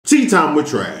Tea Time with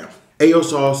Trav. Ayo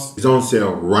sauce is on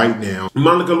sale right now.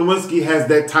 Monica Lewinsky has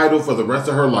that title for the rest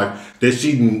of her life that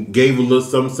she gave a little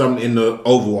something in the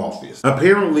Oval Office.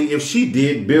 Apparently, if she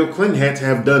did, Bill Clinton had to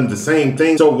have done the same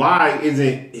thing. So why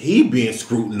isn't he being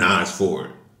scrutinized for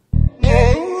it?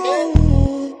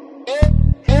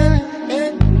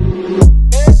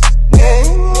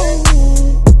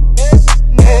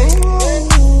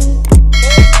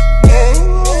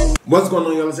 What's going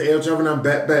on, y'all? It's AyooTravv and I'm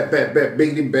back,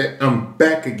 biggity back. I'm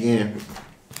back again.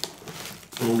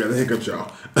 Oh, got the hiccups,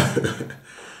 y'all.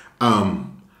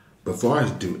 Before I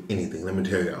do anything, let me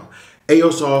tell y'all.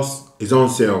 Ayo sauce is on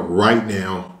sale right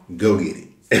now. Go get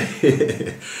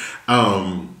it.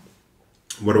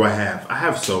 What do I have? I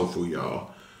have soul food,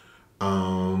 y'all.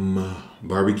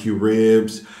 Barbecue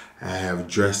ribs. I have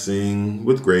dressing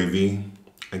with gravy.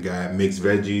 I got mixed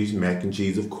veggies, mac and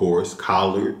cheese, of course,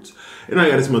 collards, and I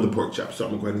got this mother pork chop. So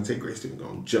I'm gonna go ahead and take grace and we're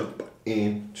gonna jump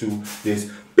into this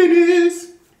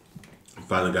business.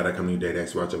 Father God, I come to you today to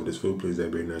ask you to watch over this food. Please,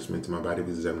 that be a nourishment to my body.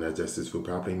 Please, I'm not just this food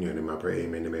properly. In your name I pray,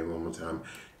 amen, amen, one more time.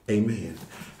 Amen.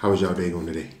 How was y'all day going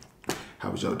today?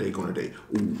 How was y'all day going today?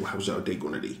 Ooh, how was y'all day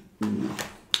going today? Ooh.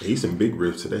 I ate some big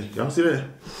ribs today. Y'all see that?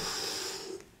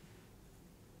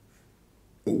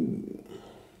 Ooh.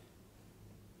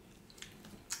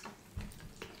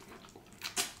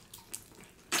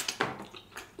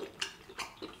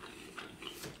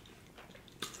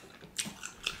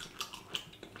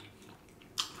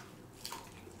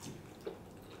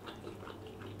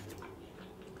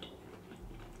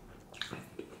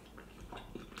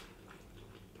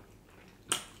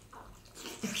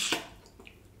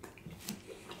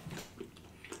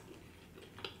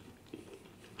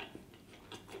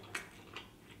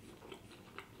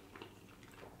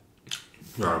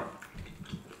 Alright.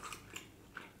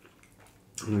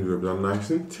 I'm gonna grab that nice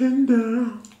and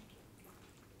tender.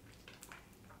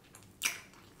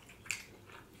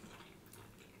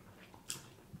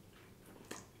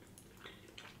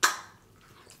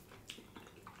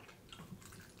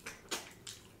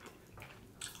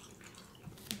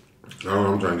 I don't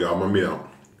know, I'm trying to get all my meat out.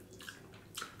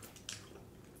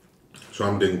 So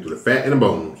I'm digging through the fat and the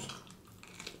bones.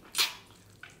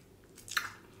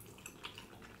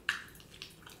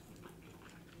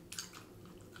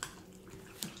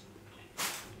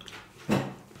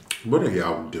 What are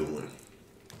y'all doing?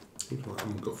 I'm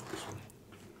gonna go for this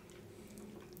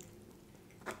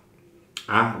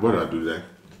one. What did I do today?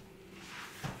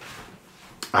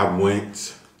 I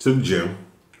went to the gym,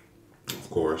 of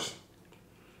course,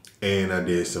 and I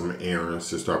did some errands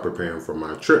to start preparing for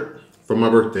my trip for my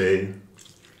birthday.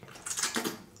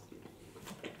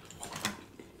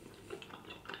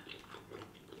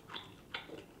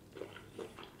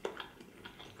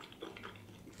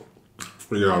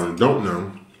 For y'all that don't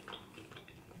know,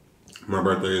 my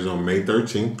birthday is on May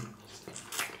 13th.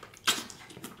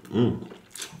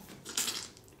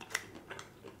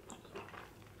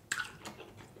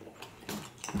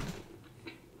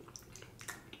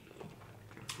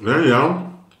 Now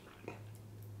y'all,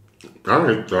 I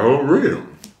hit the whole reel.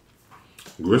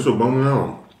 Gristle bone and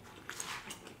all.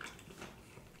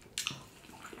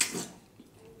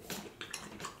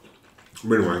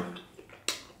 But anyway,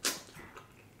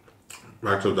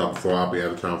 like I told y'all before, I'll be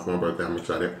out of town for my birthday. I'm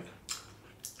excited.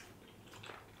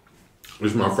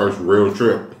 This is my first real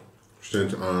trip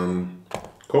since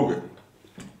COVID.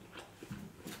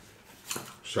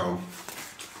 So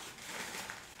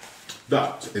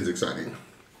that is exciting.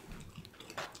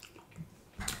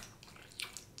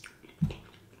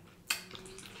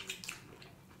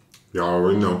 Y'all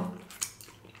already know,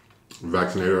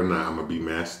 vaccinated or not, I'm gonna be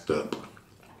masked up.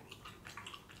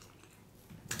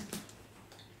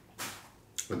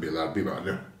 There'll be a lot of people out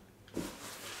there.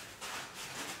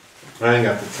 I ain't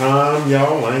got the time,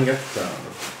 y'all. I ain't got the time.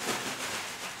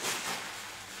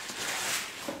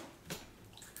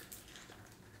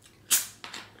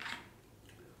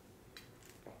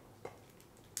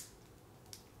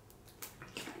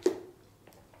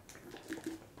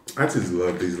 I just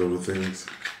love these little things.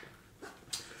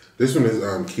 This one is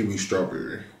kiwi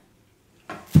strawberry.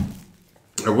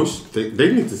 I wish they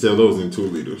need to sell those in 2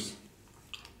 liters.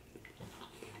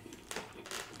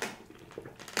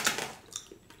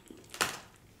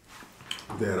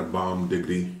 They had a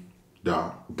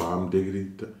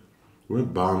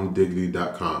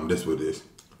bombdiggity.com. That's what it is.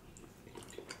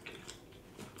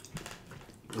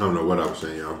 I don't know what I was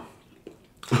saying, y'all.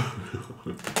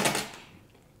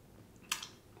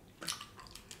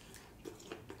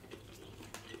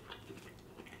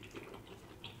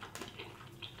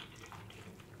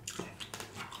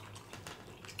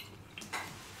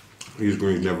 These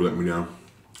greens never let me down.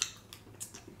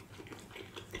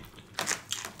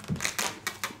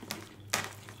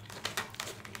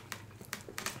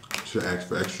 Should ask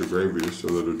for extra gravy. It's a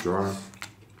little dry.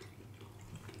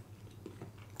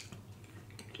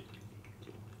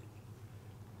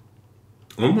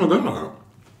 Oh my God.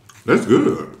 That's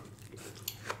good.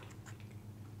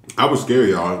 I was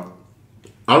scared, y'all.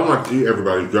 I don't like to eat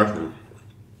everybody's dressing.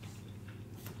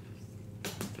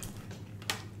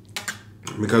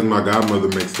 Because my godmother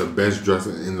makes the best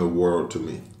dressing in the world to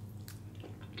me.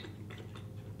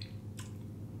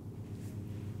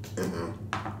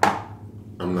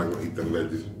 I'm not gonna eat them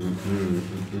veggies.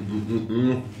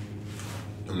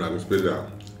 I'm not gonna spit it out.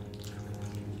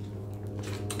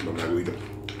 I'm not gonna eat them.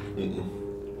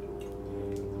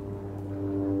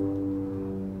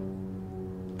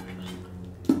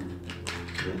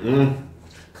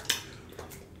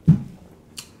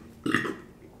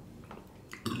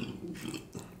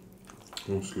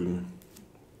 Oh, excuse me.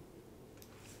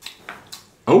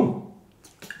 Oh.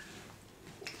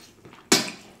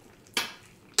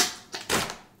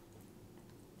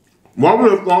 Why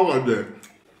would it fall like that?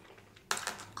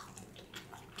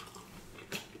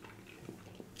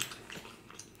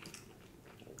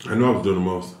 I know I was doing the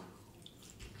most.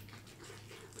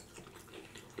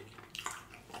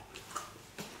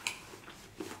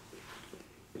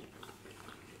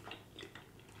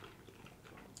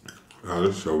 Oh,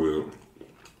 this is so weird.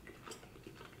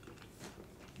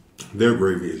 Their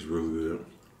gravy is really good.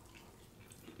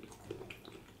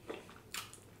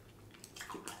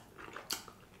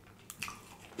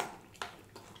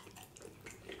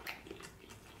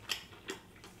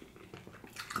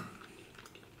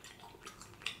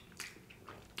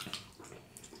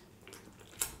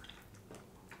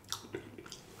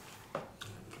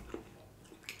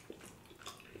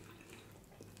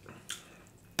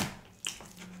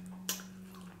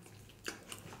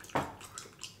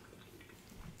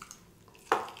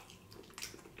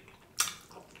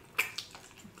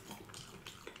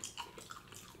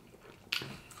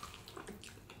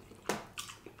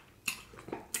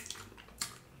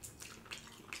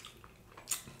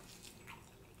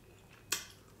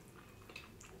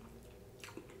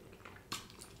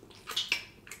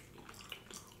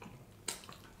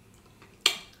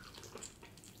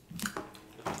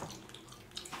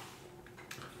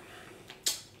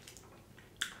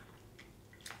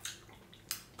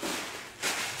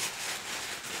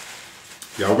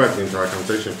 Y'all back to the entire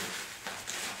conversation.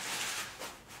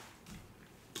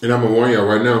 And I'm gonna warn y'all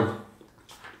right now.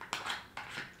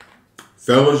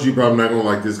 Fellas, you probably not gonna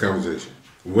like this conversation.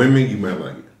 Women, you might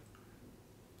like it.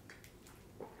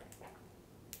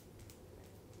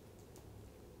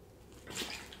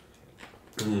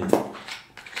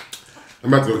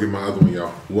 I'm about to go get my other one, y'all.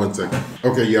 1 second.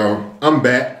 Okay, y'all. I'm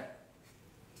back.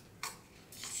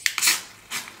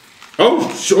 Oh.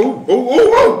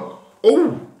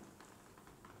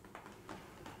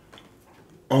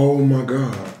 Oh my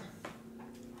God.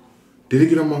 Did it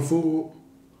get on my food?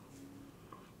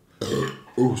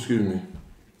 Oh, excuse me.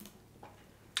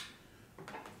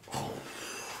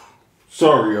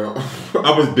 Sorry, y'all.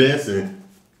 I was dancing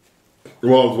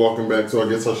while I was walking back, so I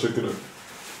guess I shook it up.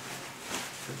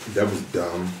 That was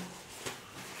dumb.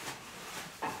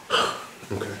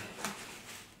 Okay.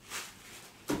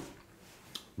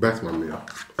 Back to my meal.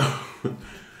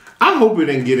 I hope it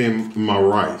didn't get in my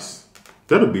rice.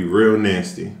 That'll be real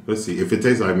nasty. Let's see. If it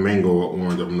tastes like mango or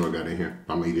orange, I'm gonna know I got it in here.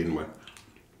 I'm gonna eat it anyway.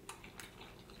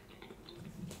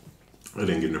 I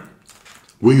didn't get no.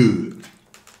 We good.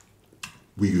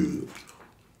 We good.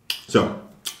 So,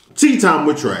 tea time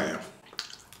with Trav.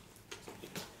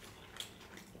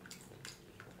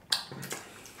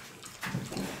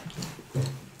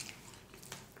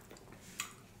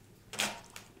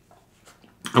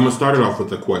 I'm gonna start it off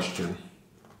with a question.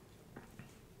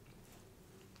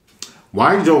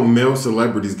 Why don't male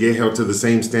celebrities get held to the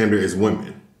same standard as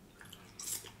women?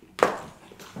 I'm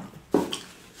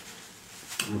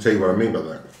gonna tell you what I mean by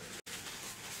that.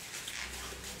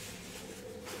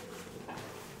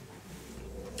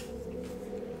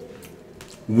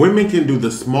 Women can do the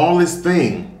smallest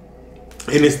thing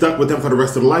and it's stuck with them for the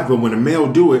rest of their life, but when a male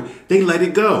do it, they let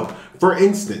it go. For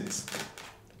instance,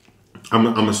 I'm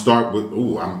gonna start with,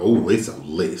 it's a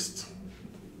list.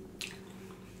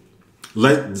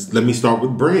 Let me start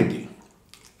with Brandy.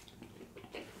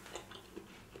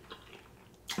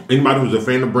 Anybody who's a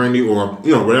fan of Brandy or,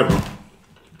 whatever,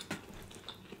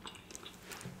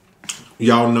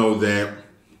 y'all know that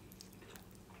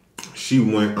she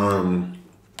went,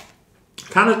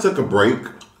 kind of took a break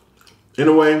in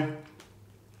a way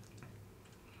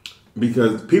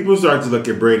because people started to look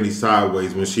at Brandy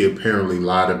sideways when she apparently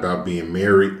lied about being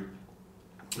married.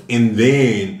 And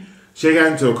then she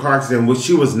got into a car accident, which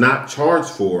she was not charged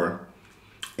for.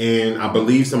 And I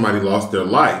believe somebody lost their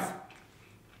life.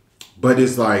 But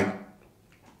it's like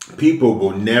people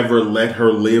will never let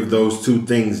her live those two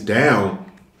things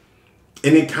down.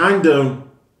 And it kind of,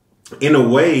 in a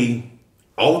way,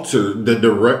 altered the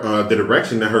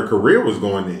direction that her career was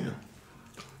going in.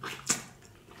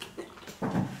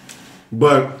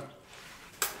 But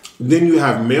then you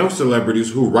have male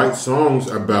celebrities who write songs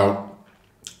about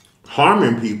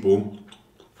harming people,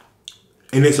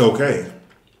 and it's okay.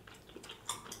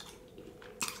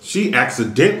 She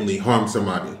accidentally harmed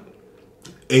somebody,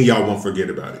 and y'all won't forget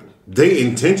about it. They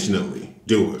intentionally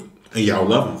do it, and y'all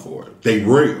love them for it. They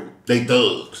real. They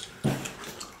thugs.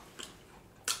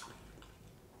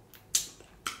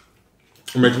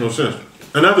 It makes no sense.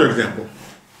 Another example.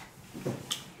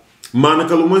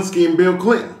 Monica Lewinsky and Bill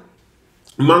Clinton.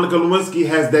 Monica Lewinsky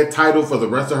has that title for the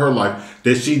rest of her life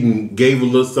that she gave a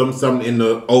little something in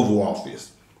the Oval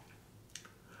Office.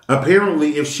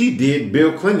 Apparently, if she did,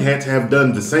 Bill Clinton had to have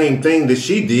done the same thing that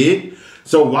she did.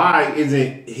 So why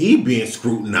isn't he being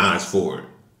scrutinized for it?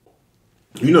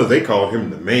 You know, they call him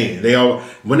the man.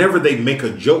 Whenever they make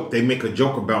a joke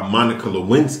about Monica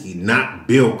Lewinsky, not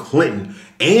Bill Clinton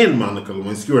and Monica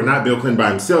Lewinsky, or not Bill Clinton by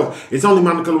himself. It's only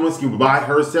Monica Lewinsky by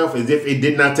herself, as if it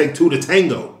did not take two to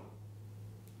tango.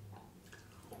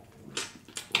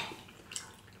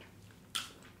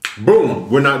 Boom,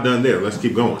 we're not done there. Let's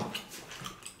keep going.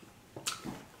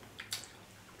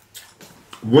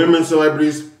 Women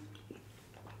celebrities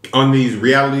on these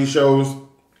reality shows,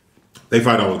 they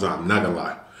fight all the time, not gonna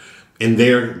lie. And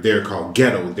they're called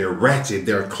ghetto, they're ratchet,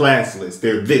 they're classless,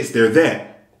 they're this, they're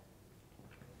that.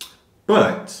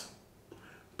 But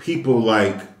people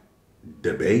like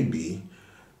DaBaby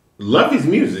love his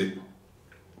music.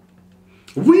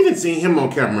 We done seen him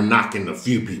on camera knocking a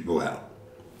few people out.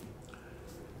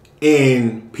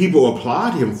 And people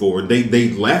applaud him for it. They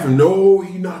laugh and no,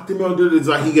 he knocked him out. It's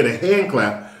like he get a hand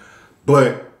clap.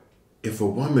 But if a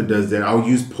woman does that, I'll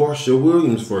use Portia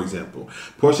Williams, for example.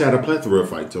 Portia had a plethora of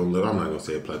fights on I'm not going to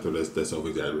say a plethora. That's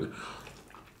over-exaggerated.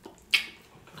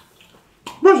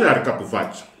 Portia had a couple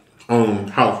fights on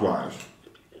Housewives.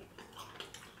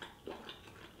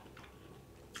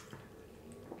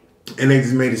 And they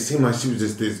just made it seem like she was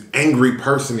just this angry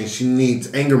person and she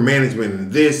needs anger management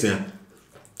and this and...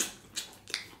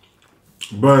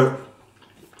 But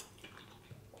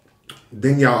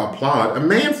then y'all applaud a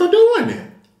man for doing it.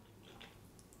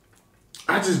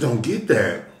 I just don't get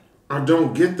that. I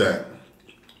don't get that.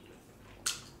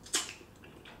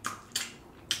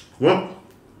 Well,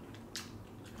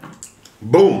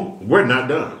 boom, we're not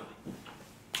done.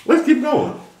 Let's keep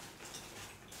going.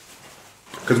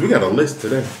 Because we got a list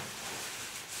today.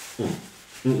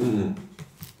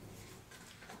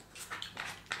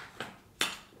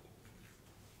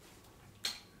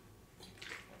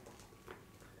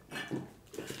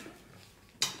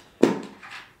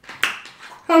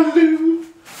 Hallelujah.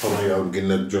 Hold on, y'all. I'm getting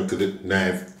another drink of it.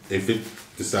 Now, if it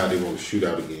decide they want to shoot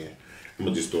out again, I'm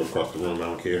going to just throw it across the room. I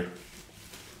don't care.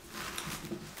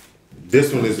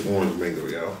 This one is orange mango,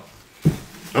 y'all.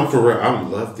 I'm for real. I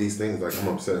love these things. Like, I'm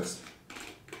obsessed.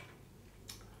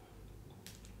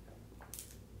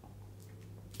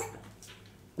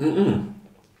 Run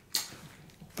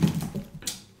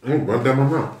down my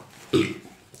mouth.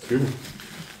 Excuse me.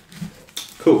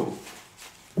 Cool.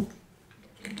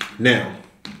 Now,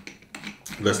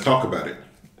 let's talk about it.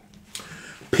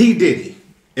 P. Diddy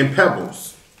and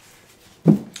Pebbles.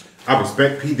 I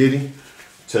respect P. Diddy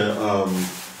to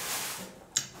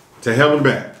hell and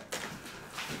back.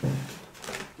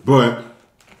 But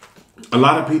a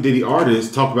lot of P. Diddy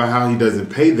artists talk about how he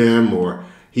doesn't pay them or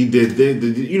he did,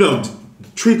 you know,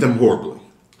 treat them horribly.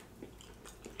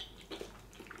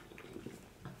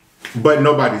 But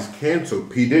nobody's canceled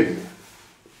P. Diddy.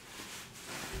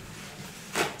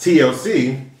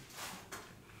 TLC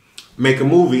make a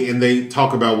movie and they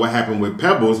talk about what happened with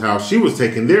Pebbles, how she was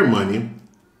taking their money,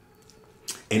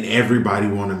 and everybody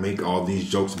want to make all these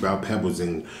jokes about Pebbles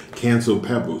and cancel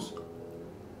Pebbles.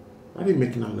 Why are they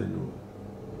making all that noise?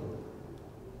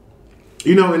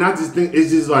 You know, and I just think it's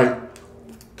just like,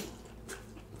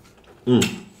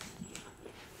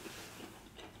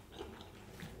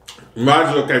 why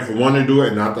is it okay for one to do it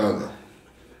and not the other?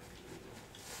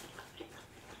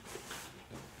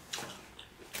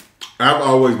 I've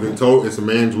always been told it's a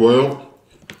man's world.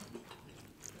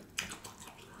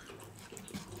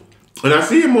 And I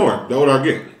see it more the older I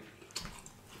get.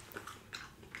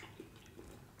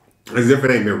 As if it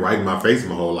ain't been right in my face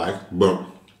my whole life. But,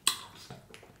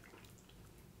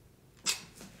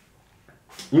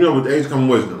 you know, with age comes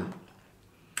wisdom.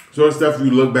 So it's stuff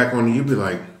you look back on and you be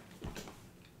like,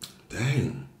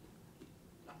 dang.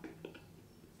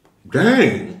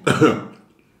 Dang.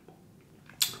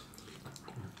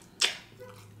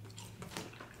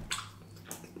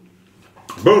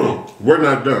 Boom. We're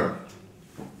not done.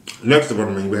 Next up on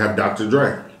the menu, we have Dr.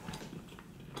 Dre.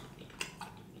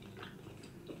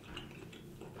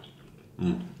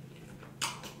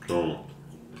 Oh.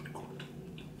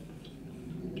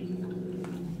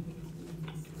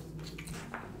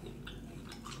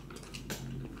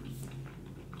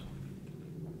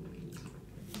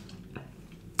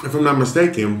 If I'm not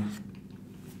mistaken,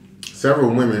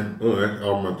 several women, that's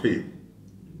all my teeth.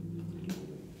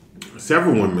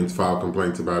 Several women filed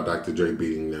complaints about Dr. Dre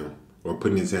beating them or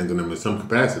putting his hands on them in some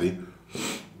capacity.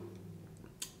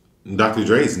 Dr.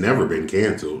 Dre's never been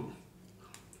canceled.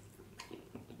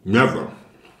 Never.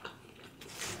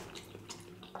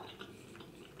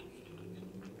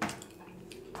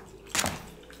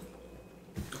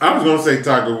 I was gonna say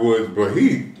Tiger Woods, but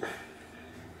he's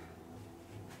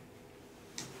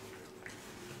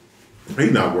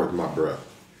not worth my breath.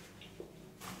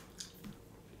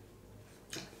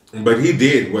 But he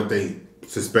did what they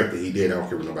suspected he did. I don't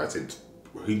care what nobody said.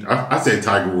 I said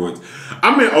Tiger Woods.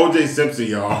 I meant O.J. Simpson,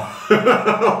 y'all.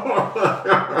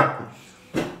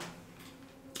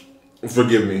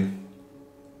 Forgive me.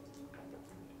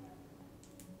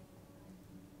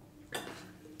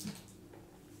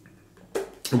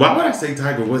 Why would I say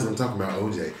Tiger Woods? I'm talking about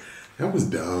O.J. That was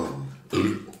dumb.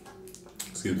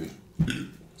 Excuse me.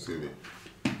 Excuse me.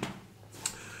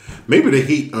 Maybe the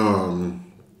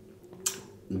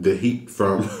heat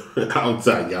from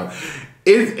outside, y'all.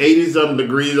 It's 80-something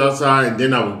degrees outside, and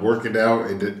then I was working out,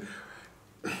 and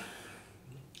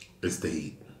it's the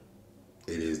heat.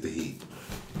 It is the heat.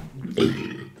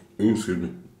 Ooh, excuse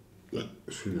me.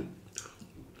 Excuse me.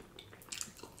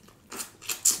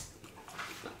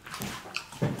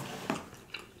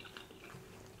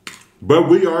 But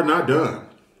we are not done.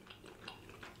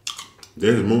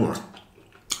 There's more.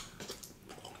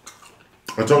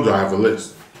 I told you I have a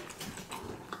list.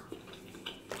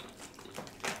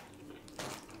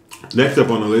 Next up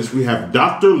on the list, we have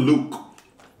Dr. Luke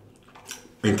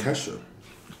and Kesha.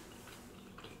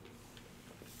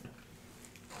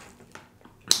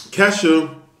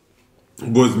 Kesha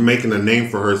was making a name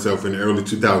for herself in the early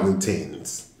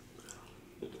 2010s.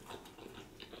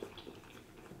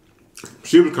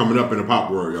 She was coming up in the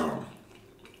pop world, y'all.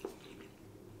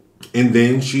 And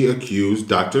then she accused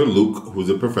Dr. Luke, who's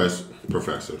a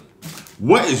professor.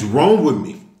 What is wrong with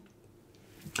me?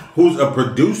 Who's a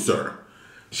producer?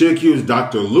 She accused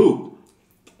Dr. Luke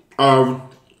of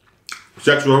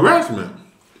sexual harassment.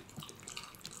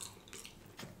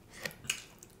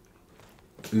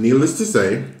 Needless to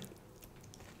say,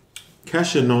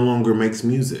 Kesha no longer makes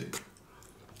music.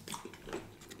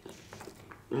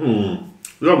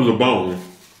 That was a bone.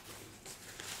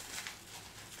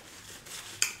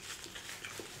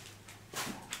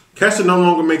 Kesha no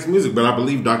longer makes music, but I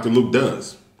believe Dr. Luke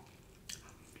does.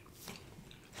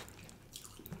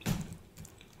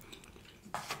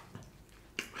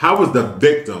 How was the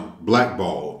victim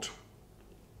blackballed,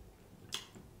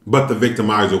 but the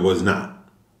victimizer was not?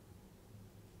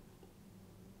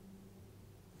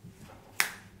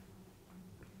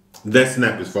 That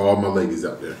snap is for all my ladies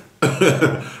out there.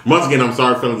 Once again, I'm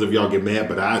sorry, fellas, if y'all get mad,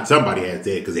 but somebody had to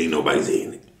say it because ain't nobody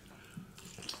saying it.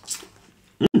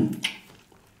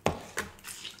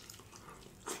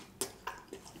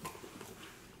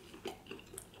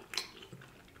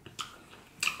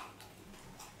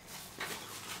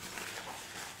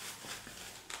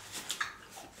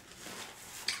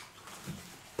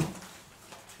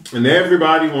 And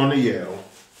everybody want to yell,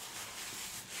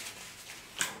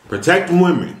 protect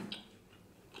women,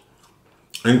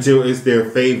 until it's their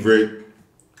favorite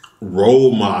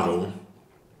role model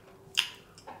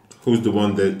who's the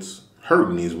one that's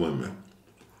hurting these women.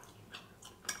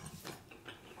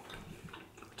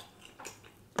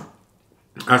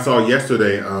 I saw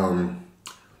yesterday,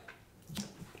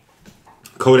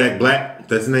 Kodak Black,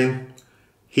 that's his name,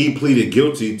 he pleaded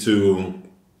guilty to,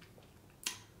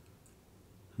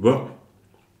 well,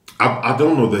 I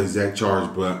don't know the exact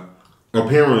charge, but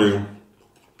apparently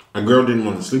a girl didn't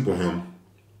want to sleep with him,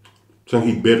 so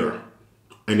he bit her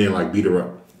and then like beat her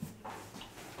up.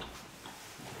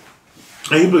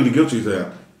 And he pleaded guilty to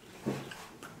that.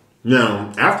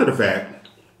 Now, after the fact,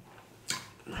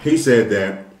 he said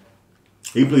that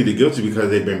he pleaded guilty because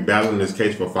they've been battling this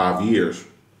case for 5 years.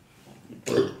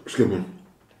 Excuse me.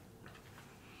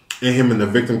 And him and the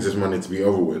victim just wanted it to be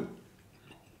over with.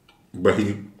 But he,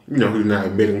 he's not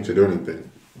admitting to do anything.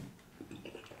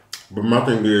 But my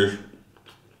thing is,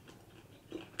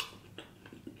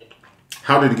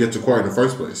 how did he get to court in the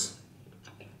first place?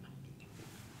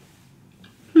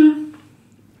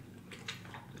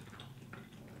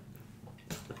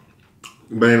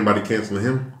 But anybody canceling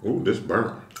him? Ooh, this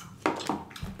burn.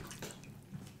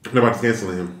 Nobody's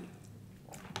canceling him.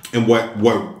 And what?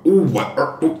 Ooh.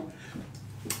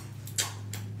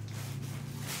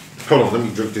 Hold on, let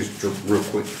me drink this real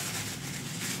quick.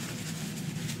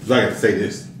 So I got to say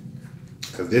this,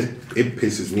 because it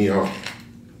pisses me off.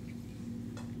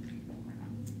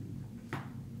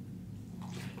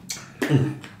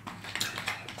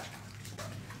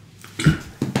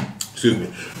 Excuse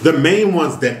me. The main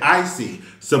ones that I see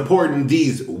supporting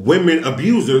these women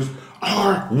abusers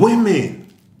are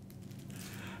women.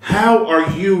 How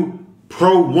are you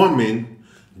pro-woman,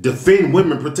 defend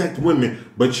women, protect women,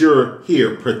 but you're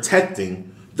here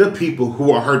protecting the people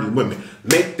who are hurting women?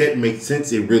 Make that make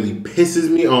sense. It really pisses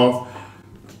me off.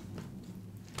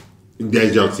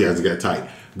 As y'all see, as it got tight.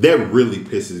 That really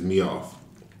pisses me off.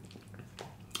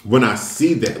 When I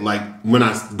see that, like when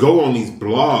I go on these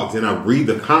blogs and I read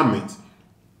the comments,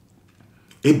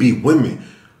 it be women.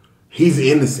 He's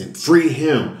innocent. Free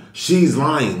him. She's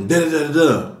lying. Da da da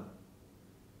da.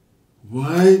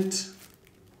 What?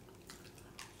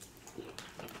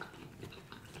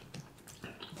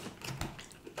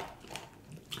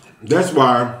 That's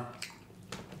why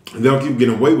they'll keep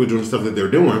getting away with doing stuff that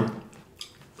they're doing.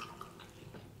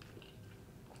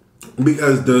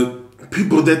 Because the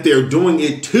people that they're doing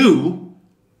it to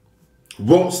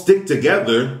won't stick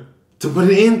together to put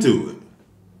an end to it.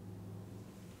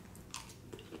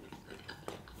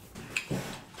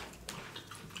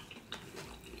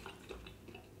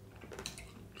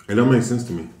 It don't make sense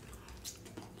to me.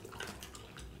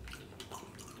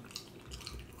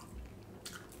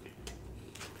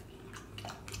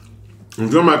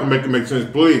 If somebody can make it make sense,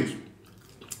 please.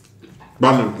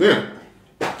 But I can't.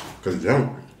 Because it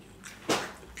don't.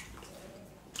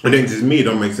 It ain't just me, it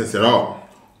don't make sense at all.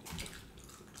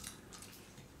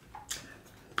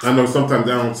 I know sometimes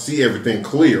I don't see everything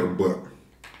clear, but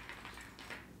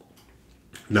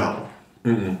no.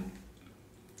 Ooh.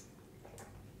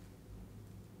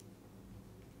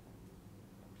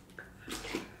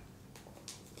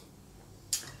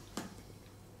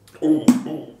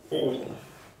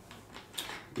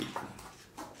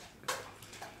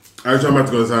 Every time I'm about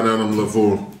to go inside now, I'm a little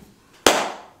full.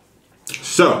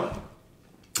 So,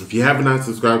 if you have not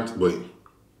subscribed, wait,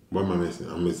 what am I missing?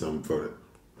 I'm missing something for it.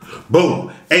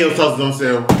 Boom! AyooTravv is on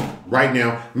sale right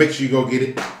now. Make sure you go get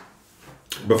it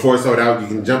before it's sold out. You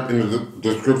can jump in the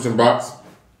description box.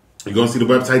 You're going to see the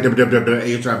website,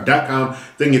 www.AyooTravv.com.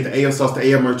 Then get the Ayo sauce, the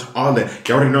Ayo merch, all that.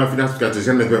 You already know if you're not subscribed to the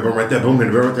channel, boom, right there, boom,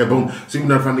 and right there, boom. So you can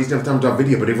notify me each time I drop a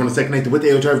video. But if you want to stay connected with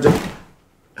AyooTravv,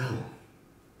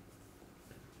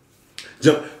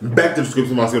 jump back to the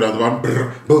description box, go down the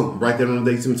bottom, boom, right there on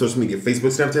the social media,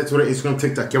 Facebook, Snapchat, Twitter, Instagram,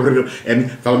 TikTok, and me,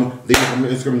 follow me, leave me on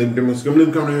Instagram, leave me on Instagram, leave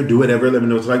me comment here, do whatever, let me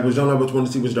know what you like, what you don't like, what you want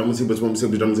to see, what you don't want to see, what you want to see,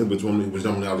 what you don't want to see, what you want to see, what you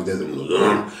don't want to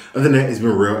see. Other than that, it's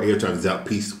been real. AyooTravv is out.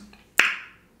 Peace.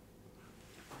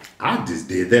 I just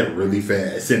did that really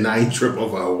fast, and I ain't trip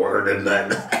over a word or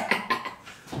nothing.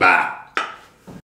 Bye.